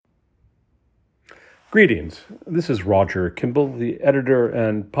Greetings. This is Roger Kimball, the editor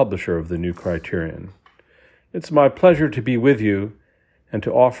and publisher of the New Criterion. It's my pleasure to be with you and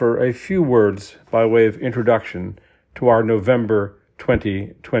to offer a few words by way of introduction to our November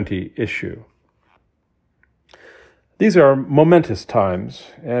 2020 issue. These are momentous times,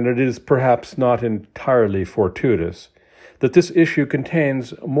 and it is perhaps not entirely fortuitous that this issue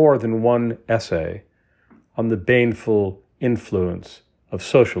contains more than one essay on the baneful influence of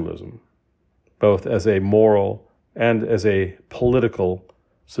socialism, both as a moral and as a political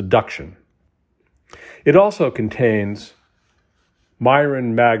seduction. It also contains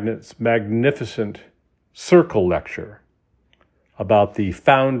Myron Magnet's magnificent Circle lecture about the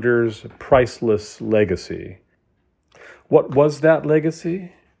founder's priceless legacy. What was that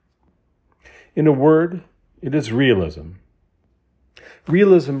legacy? In a word, it is realism.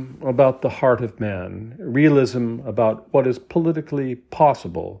 Realism about the heart of man, realism about what is politically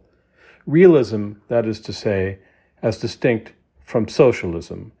possible, realism, that is to say, as distinct from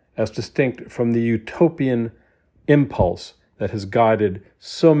socialism, as distinct from the utopian impulse that has guided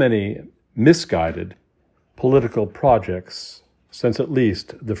so many misguided political projects since at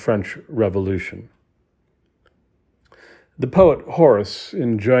least the French Revolution. The poet Horace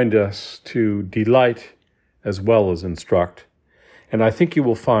enjoined us to delight as well as instruct, and I think you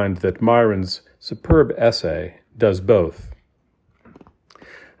will find that Myron's superb essay does both.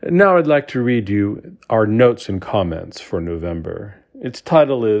 Now I'd like to read you our notes and comments for November. Its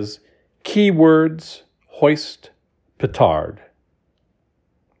title is Keywords, Hoist, Petard.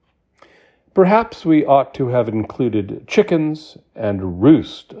 Perhaps we ought to have included chickens and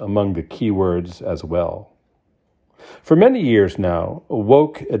roost among the keywords as well. For many years now,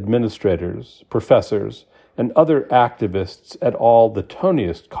 woke administrators, professors, and other activists at all the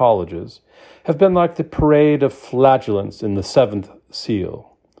toniest colleges have been like the parade of flagellants in the Seventh Seal,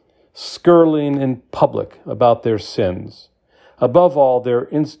 skirling in public about their sins, above all their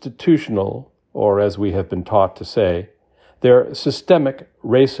institutional, or as we have been taught to say, their systemic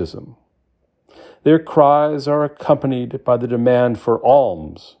racism. Their cries are accompanied by the demand for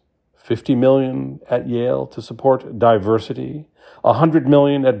alms, 50 million at Yale to support diversity, 100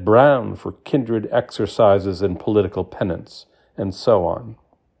 million at Brown for kindred exercises and political penance, and so on.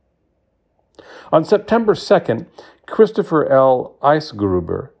 On September 2nd, Christopher L.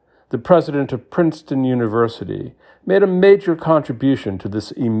 Eisgruber, the president of Princeton University, made a major contribution to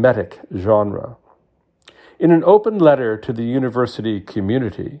this emetic genre. In an open letter to the university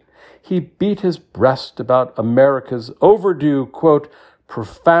community, he beat his breast about America's overdue, quote,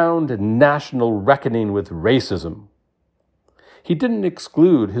 profound national reckoning with racism. He didn't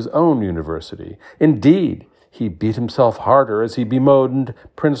exclude his own university. Indeed, he beat himself harder as he bemoaned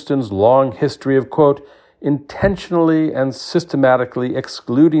Princeton's long history of, quote, intentionally and systematically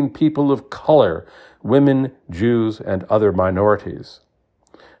excluding people of color, women, Jews, and other minorities.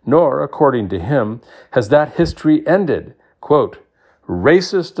 Nor, according to him, has that history ended. Quote,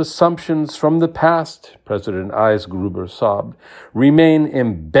 racist assumptions from the past, President Eisgruber sobbed, remain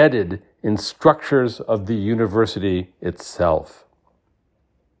embedded in structures of the university itself.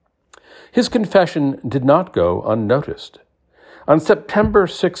 His confession did not go unnoticed. On September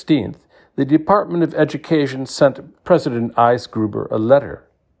 16th, the Department of Education sent President Eisgruber a letter.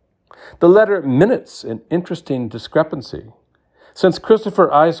 The letter minutes an interesting discrepancy. Since Christopher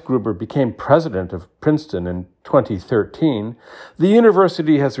Eisgruber became president of Princeton in 2013, the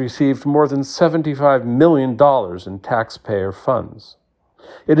university has received more than $75 million in taxpayer funds.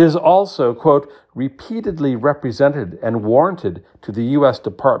 It is also, quote, repeatedly represented and warranted to the U.S.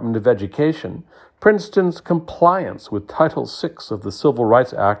 Department of Education Princeton's compliance with Title VI of the Civil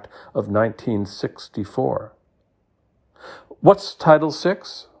Rights Act of 1964. What's Title VI?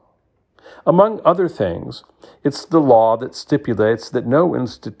 Among other things, it's the law that stipulates that no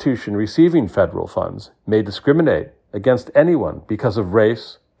institution receiving federal funds may discriminate against anyone because of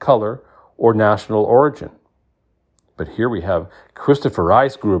race, color, or national origin. But here we have Christopher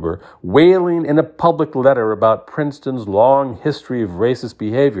Eisgruber wailing in a public letter about Princeton's long history of racist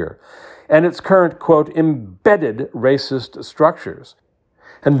behavior and its current, quote, embedded racist structures,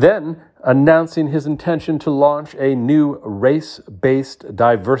 and then announcing his intention to launch a new race-based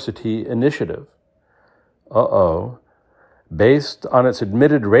diversity initiative. Based on its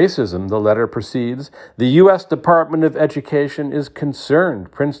admitted racism, the letter proceeds, the U.S. Department of Education is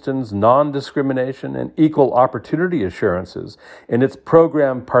concerned Princeton's non-discrimination and equal opportunity assurances in its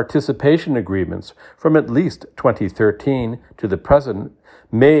program participation agreements from at least 2013 to the present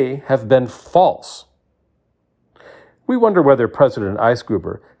may have been false. We wonder whether President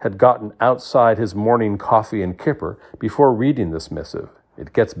Eisgruber had gotten outside his morning coffee and kipper before reading this missive.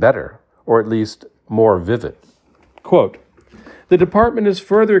 It gets better, or at least more vivid. Quote, "The department is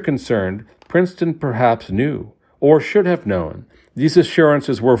further concerned Princeton perhaps knew, or should have known, these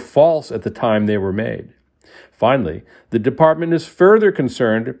assurances were false at the time they were made. Finally, the department is further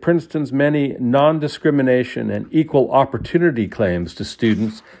concerned Princeton's many non-discrimination and equal opportunity claims to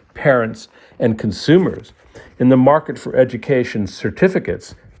students, parents, and consumers in the market for education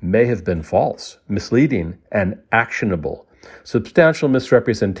certificates may have been false, misleading, and actionable. Substantial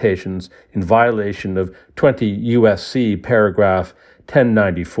misrepresentations in violation of 20 U.S.C. paragraph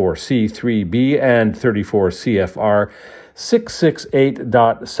 1094C3B and 34 CFR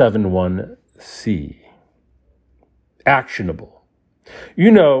 668.71C. Actionable.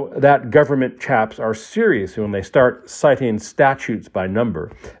 You know that government chaps are serious when they start citing statutes by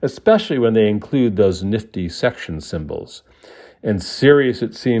number, especially when they include those nifty section symbols. And serious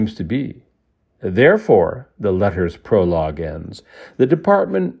it seems to be. Therefore, the letter's prologue ends, the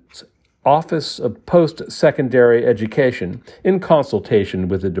department's Office of Post-Secondary Education, in consultation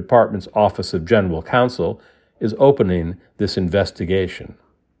with the department's Office of General Counsel, is opening this investigation.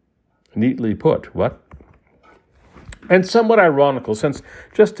 Neatly put, what? And somewhat ironical, since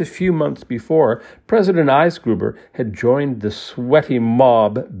just a few months before, President Eisgruber had joined the sweaty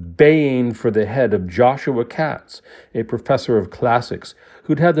mob baying for the head of Joshua Katz, a professor of classics,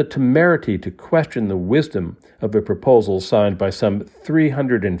 who'd had the temerity to question the wisdom of a proposal signed by some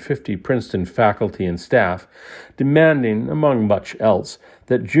 350 Princeton faculty and staff, demanding, among much else,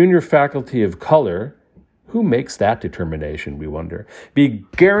 that junior faculty of color, who makes that determination, we wonder, be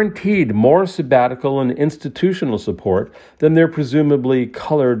guaranteed more sabbatical and institutional support than their presumably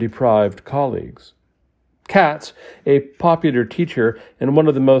color-deprived colleagues. Katz, a popular teacher and one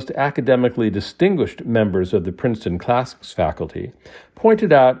of the most academically distinguished members of the Princeton Classics faculty,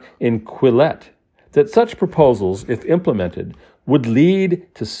 pointed out in Quillette that such proposals, if implemented, would lead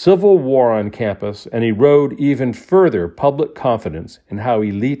to civil war on campus and erode even further public confidence in how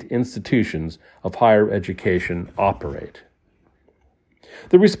elite institutions of higher education operate.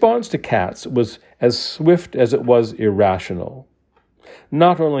 The response to Katz was as swift as it was irrational.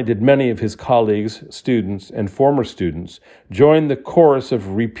 Not only did many of his colleagues, students, and former students join the chorus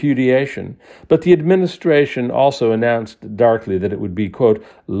of repudiation, but the administration also announced darkly that it would be, quote,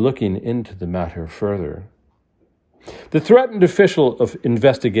 looking into the matter further. The threatened official of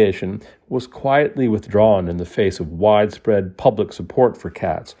investigation was quietly withdrawn in the face of widespread public support for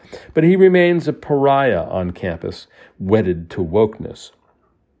Katz, but he remains a pariah on campus, wedded to wokeness.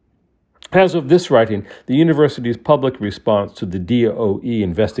 As of this writing, the university's public response to the DOE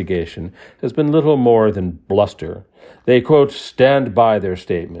investigation has been little more than bluster. They, quote, stand by their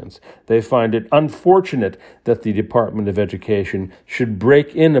statements. They find it unfortunate that the Department of Education should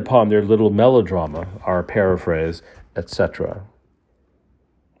break in upon their little melodrama, our paraphrase, etc.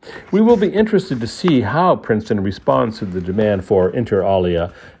 We will be interested to see how Princeton responds to the demand for, inter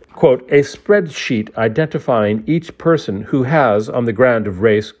alia, quote, a spreadsheet identifying each person who has, on the ground of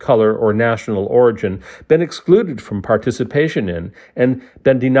race, color, or national origin, been excluded from participation in and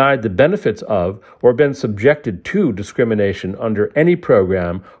been denied the benefits of or been subjected to discrimination under any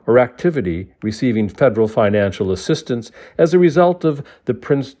program or activity receiving federal financial assistance as a result of the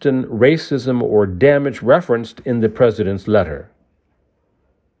Princeton racism or damage referenced in the president's letter.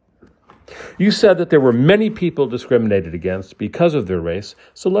 You said that there were many people discriminated against because of their race,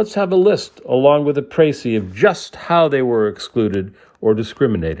 so let's have a list along with a précis of just how they were excluded or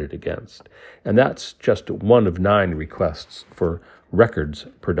discriminated against. And that's just one of 9 requests for records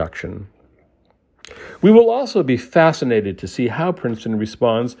production. We will also be fascinated to see how Princeton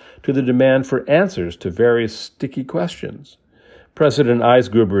responds to the demand for answers to various sticky questions. President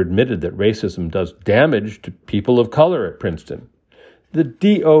Eisgruber admitted that racism does damage to people of color at Princeton. The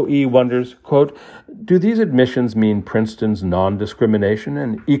DOE wonders, quote, do these admissions mean Princeton's non-discrimination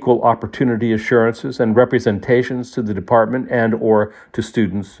and equal opportunity assurances and representations to the department and or to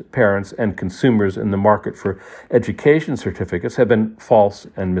students, parents, and consumers in the market for education certificates have been false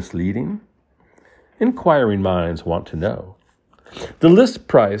and misleading? Inquiring minds want to know. The list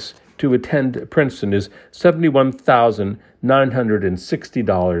price to attend Princeton is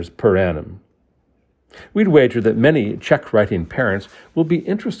 $71,960 per annum. We'd wager that many check-writing parents will be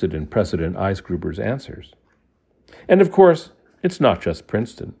interested in President Eisgruber's answers. And of course, it's not just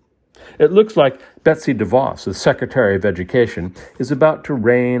Princeton. It looks like Betsy DeVos, the Secretary of Education, is about to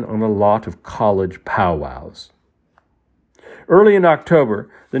rain on a lot of college powwows. Early in October,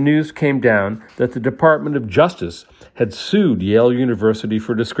 the news came down that the Department of Justice had sued Yale University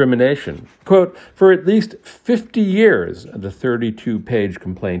for discrimination. Quote, for at least 50 years, the 32-page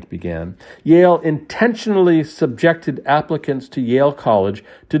complaint began, Yale intentionally subjected applicants to Yale College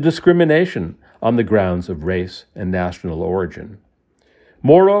to discrimination on the grounds of race and national origin.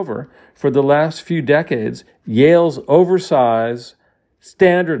 Moreover, for the last few decades, Yale's oversized,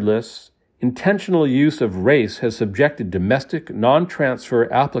 standardless, intentional use of race has subjected domestic,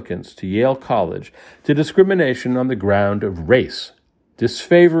 non-transfer applicants to Yale College to discrimination on the ground of race,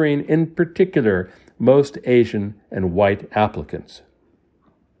 disfavoring in particular most Asian and white applicants.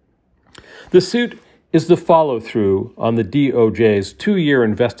 The suit is the follow-through on the DOJ's 2-year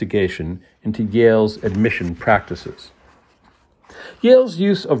investigation into Yale's admission practices. Yale's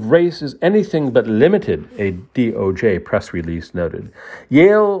use of race is anything but limited, a DOJ press release noted.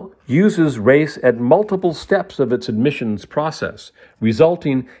 Yale uses race at multiple steps of its admissions process,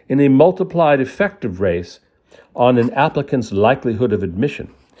 resulting in a multiplied effect of race on an applicant's likelihood of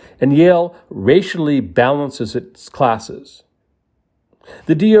admission, and Yale racially balances its classes.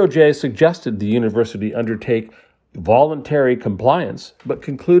 The DOJ suggested the university undertake voluntary compliance, but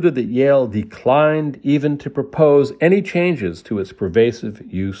concluded that Yale declined even to propose any changes to its pervasive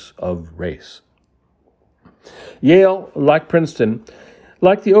use of race. Yale, like Princeton,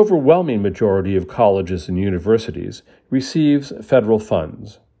 like the overwhelming majority of colleges and universities, receives federal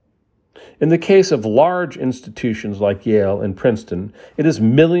funds. In the case of large institutions like Yale and Princeton, it is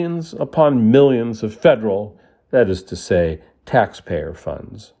millions upon millions of federal, that is to say, taxpayer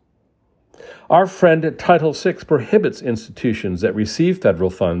funds. Our friend at Title VI prohibits institutions that receive federal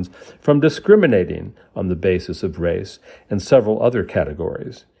funds from discriminating on the basis of race and several other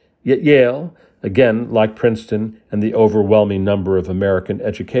categories. Yet Yale, again like Princeton and the overwhelming number of American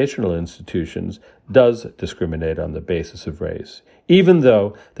educational institutions, does discriminate on the basis of race, even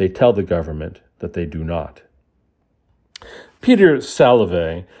though they tell the government that they do not. Peter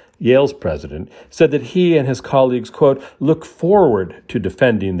Salovey, Yale's president, said that he and his colleagues, quote, look forward to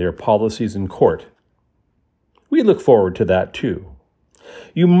defending their policies in court. We look forward to that too.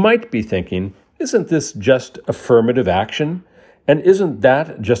 You might be thinking, isn't this just affirmative action? And isn't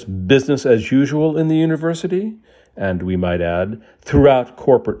that just business as usual in the university? And we might add, throughout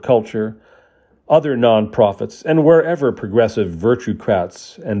corporate culture, other nonprofits, and wherever progressive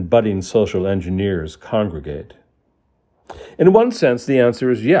virtuecrats and budding social engineers congregate. In one sense, the answer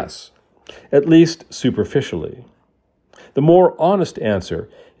is yes, at least superficially. The more honest answer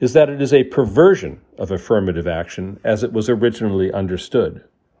is that it is a perversion of affirmative action as it was originally understood.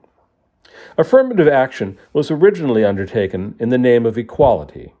 Affirmative action was originally undertaken in the name of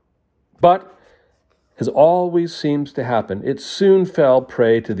equality, but, as always seems to happen, it soon fell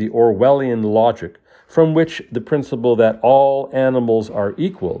prey to the Orwellian logic from which the principle that all animals are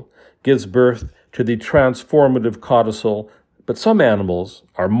equal gives birth to the transformative codicil, but some animals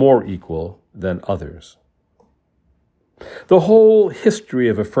are more equal than others. The whole history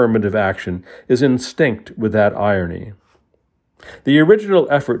of affirmative action is instinct with that irony. The original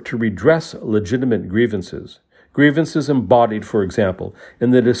effort to redress legitimate grievances embodied, for example,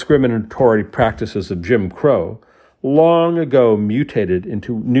 in the discriminatory practices of Jim Crow, long ago mutated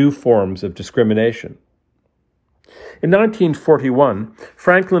into new forms of discrimination. In 1941,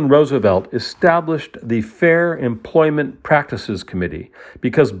 Franklin Roosevelt established the Fair Employment Practices Committee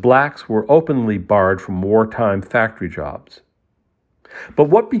because blacks were openly barred from wartime factory jobs. But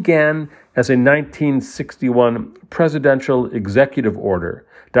what began as a 1961 presidential executive order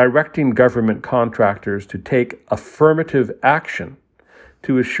directing government contractors to take affirmative action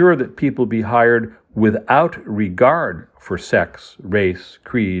to assure that people be hired without regard for sex, race,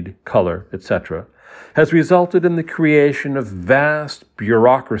 creed, color, etc., has resulted in the creation of vast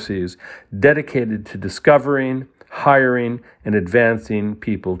bureaucracies dedicated to discovering, hiring, and advancing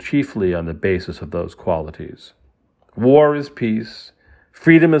people chiefly on the basis of those qualities. War is peace,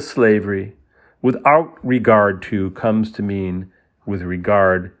 freedom is slavery, without regard to comes to mean with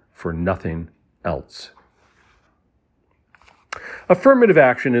regard for nothing else. Affirmative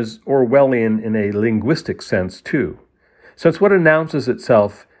action is Orwellian in a linguistic sense too, since what announces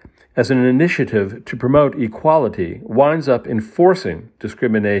itself as an initiative to promote equality winds up enforcing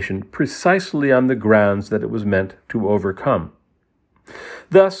discrimination precisely on the grounds that it was meant to overcome.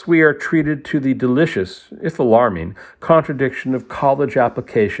 Thus, we are treated to the delicious, if alarming, contradiction of college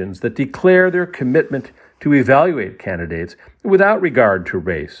applications that declare their commitment to evaluate candidates without regard to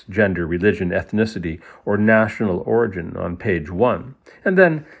race, gender, religion, ethnicity, or national origin on page 1, and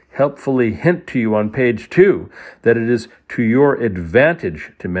then helpfully hint to you on page 2 that it is to your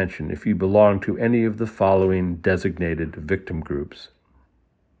advantage to mention if you belong to any of the following designated victim groups.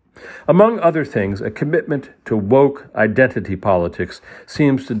 Among other things, a commitment to woke identity politics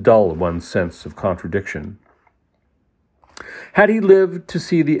seems to dull one's sense of contradiction. Had he lived to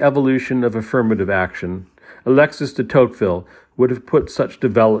see the evolution of affirmative action, Alexis de Tocqueville would have put such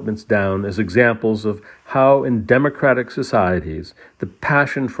developments down as examples of how in democratic societies the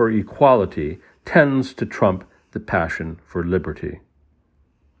passion for equality tends to trump the passion for liberty.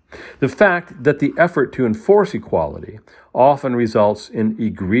 The fact that the effort to enforce equality often results in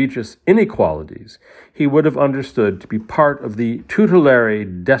egregious inequalities he would have understood to be part of the tutelary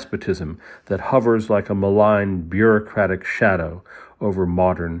despotism that hovers like a malign bureaucratic shadow over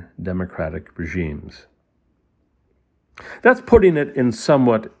modern democratic regimes. That's putting it in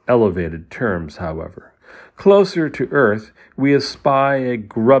somewhat elevated terms, however. Closer to earth, we espy a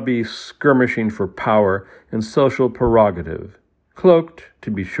grubby skirmishing for power and social prerogative, cloaked,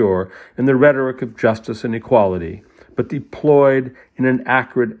 to be sure, in the rhetoric of justice and equality, but deployed in an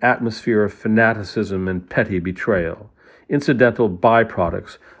acrid atmosphere of fanaticism and petty betrayal, incidental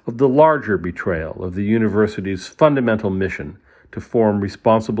byproducts of the larger betrayal of the university's fundamental mission to form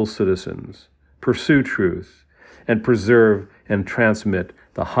responsible citizens, pursue truth, and preserve and transmit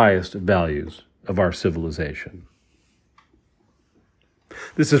the highest values of our civilization.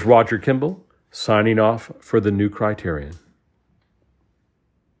 This is Roger Kimball, signing off for the New Criterion.